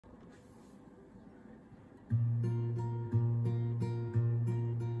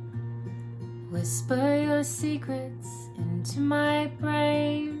Whisper your secrets into my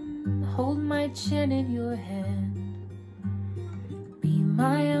brain. Hold my chin in your hand. Be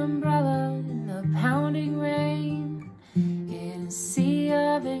my umbrella in the pounding rain. In a sea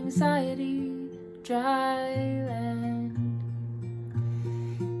of anxiety, dry land.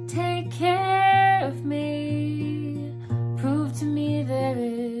 Take care of me. Prove to me there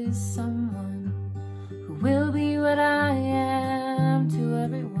is someone who will be what I am to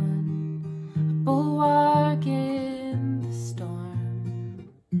everyone. A bulwark in the storm.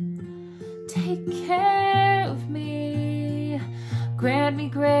 Take care of me. Grant me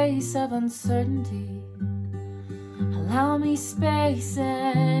grace of uncertainty. Allow me space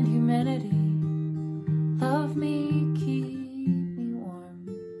and humanity. Love me, keep me warm.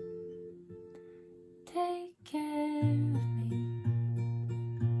 Take care of me.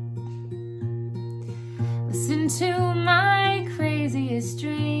 Listen to my craziest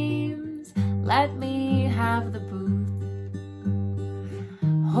dreams. Let me have the booth.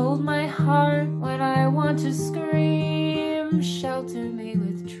 Hold my heart when I want to scream. Shelter me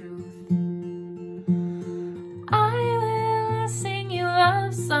with truth. I will sing you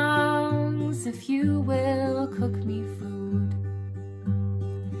love songs if you will cook me food.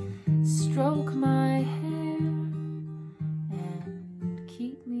 Stroke my hair and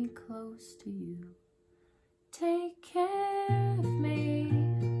keep me close to you. Take care of me.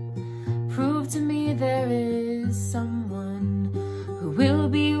 Prove to me there is someone who will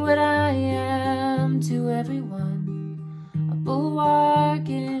be what I am to everyone. A bulwark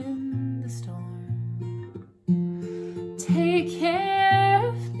in the storm. Take care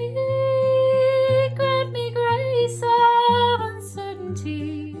of me. Grant me grace of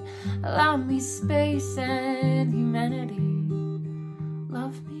uncertainty. Allow me space and humanity.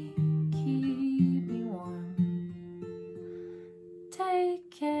 Love me, keep me warm. Take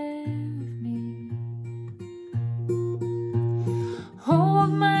care of me.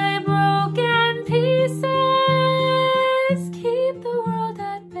 Hold my broken pieces. Keep the world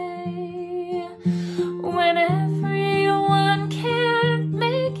at bay. When everyone can't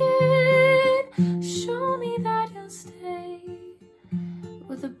make it, show me that you'll stay.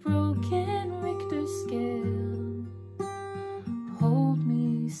 With a broken Richter scale, hold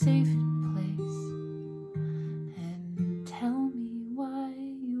me safe in place. And tell me why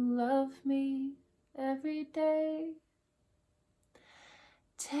you love me every day.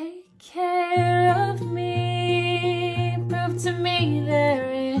 Take care of me. Prove to me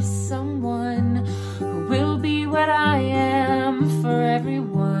there is someone who will be what I am for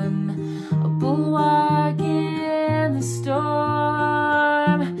everyone. A bulwark in the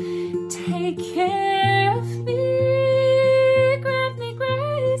storm. Take care of me. Grant me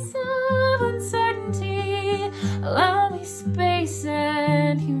grace of uncertainty. Allow me space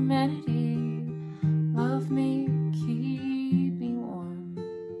and humanity. Love me, keep me warm.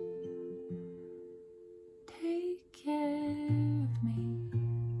 Take care of me.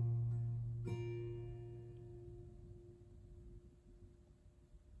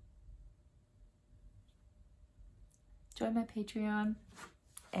 Join my Patreon,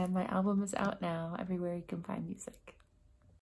 and my album is out now everywhere you can find music.